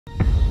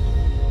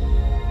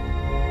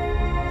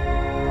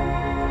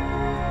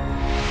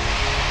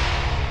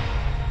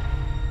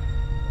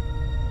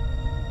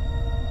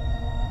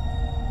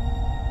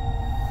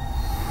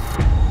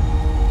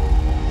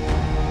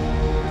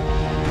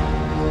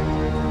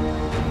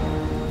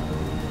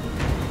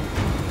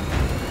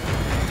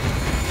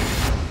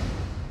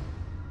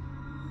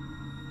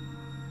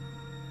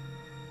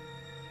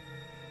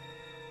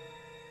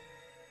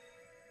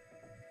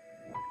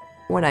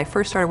When I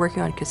first started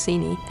working on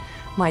Cassini,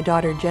 my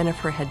daughter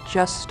Jennifer had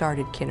just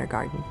started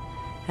kindergarten,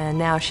 and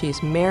now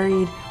she's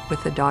married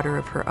with a daughter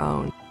of her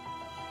own.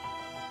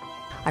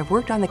 I've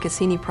worked on the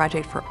Cassini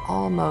project for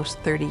almost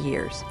 30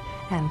 years,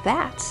 and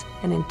that's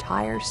an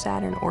entire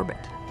Saturn orbit.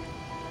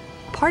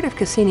 Part of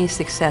Cassini's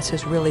success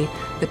is really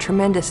the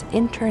tremendous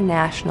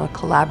international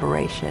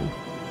collaboration.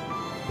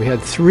 We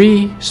had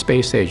 3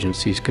 space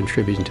agencies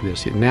contributing to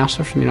this: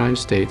 NASA from the United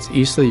States,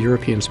 ESA, the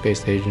European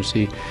Space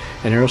Agency,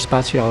 and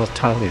Aerospatiale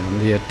Italian,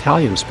 the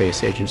Italian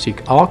Space Agency,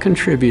 all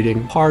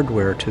contributing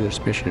hardware to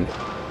this mission.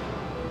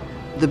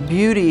 The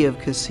beauty of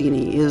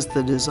Cassini is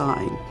the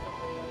design.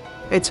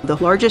 It's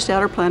the largest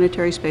outer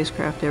planetary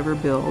spacecraft ever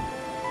built.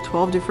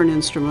 12 different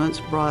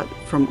instruments brought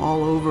from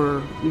all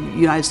over the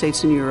United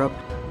States and Europe.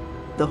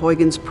 The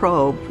Huygens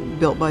probe,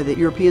 built by the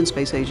European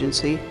Space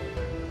Agency.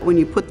 When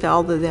you put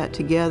all of that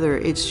together,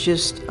 it's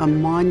just a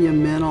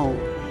monumental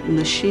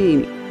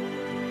machine.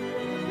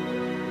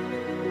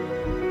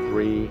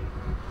 3,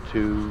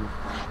 2,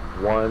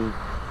 1,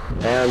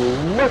 and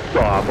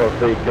liftoff of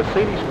the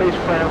Cassini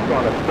spacecraft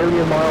on a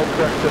billion-mile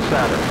trek to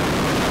Saturn.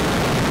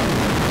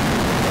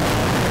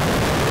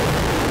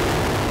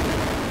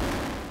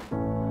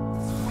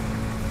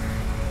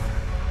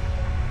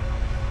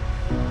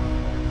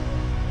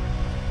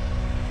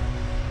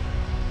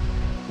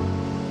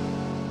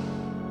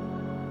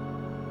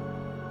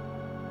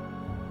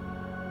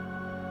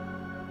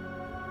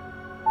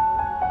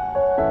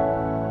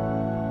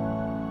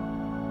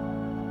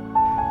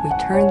 We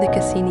turned the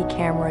Cassini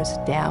cameras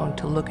down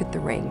to look at the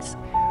rings,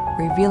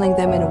 revealing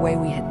them in a way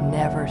we had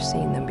never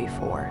seen them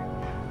before.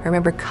 I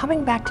remember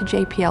coming back to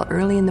JPL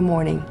early in the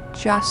morning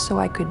just so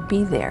I could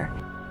be there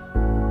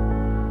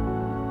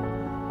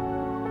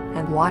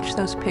and watch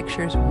those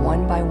pictures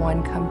one by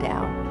one come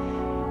down.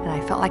 And I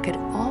felt like I could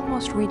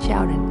almost reach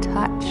out and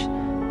touch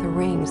the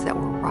rings that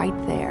were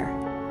right there.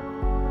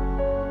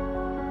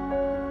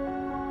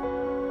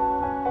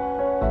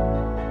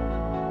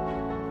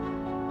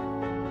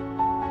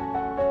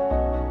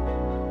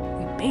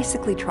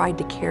 Basically tried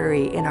to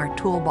carry in our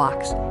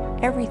toolbox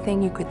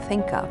everything you could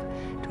think of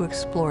to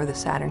explore the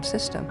Saturn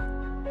system.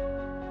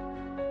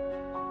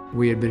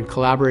 We had been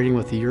collaborating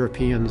with the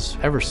Europeans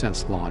ever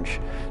since launch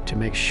to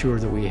make sure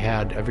that we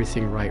had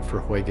everything right for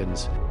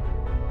Huygens.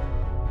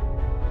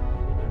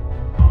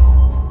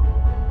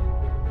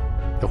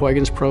 The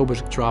Huygens probe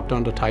was dropped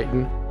onto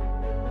Titan.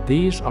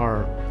 These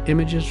are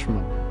images from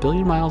a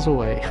billion miles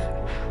away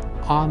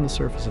on the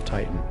surface of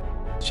Titan.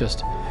 It's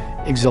just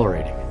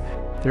exhilarating.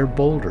 They're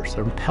boulders,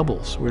 they're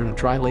pebbles. We're in a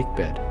dry lake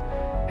bed.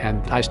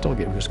 And I still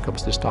get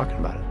goosebumps just talking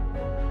about it.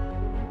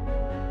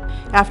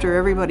 After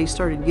everybody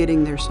started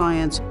getting their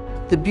science,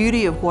 the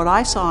beauty of what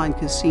I saw in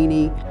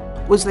Cassini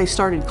was they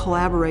started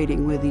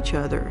collaborating with each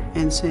other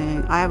and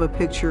saying, I have a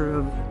picture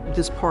of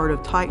this part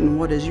of Titan,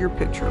 what does your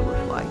picture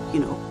look like, you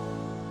know?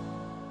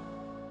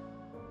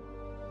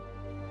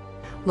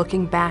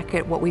 Looking back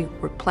at what we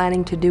were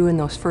planning to do in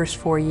those first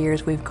 4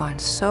 years, we've gone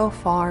so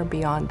far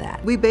beyond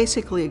that. We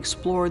basically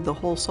explored the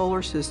whole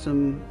solar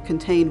system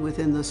contained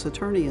within the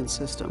Saturnian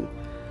system.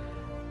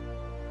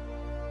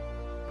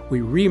 We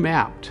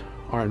remapped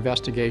our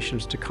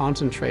investigations to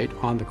concentrate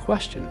on the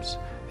questions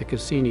that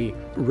Cassini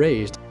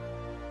raised.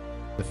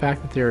 The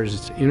fact that there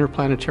is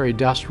interplanetary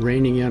dust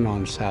raining in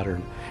on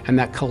Saturn, and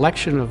that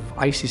collection of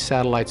icy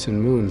satellites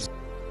and moons.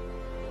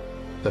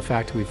 The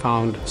fact that we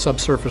found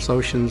subsurface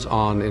oceans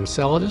on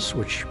Enceladus,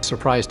 which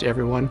surprised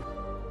everyone.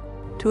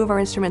 2 of our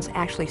instruments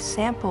actually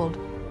sampled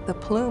the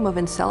plume of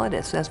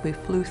Enceladus as we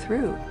flew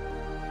through,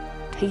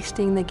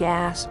 tasting the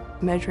gas,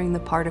 measuring the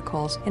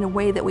particles in a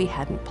way that we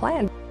hadn't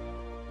planned.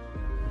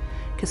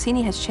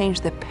 Cassini has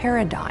changed the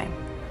paradigm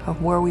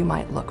of where we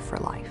might look for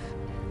life.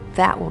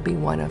 That will be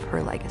one of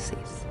her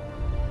legacies.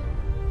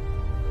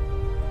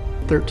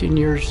 13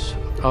 years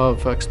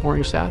of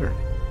exploring Saturn.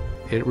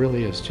 It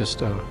really is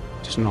just an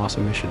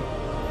awesome mission.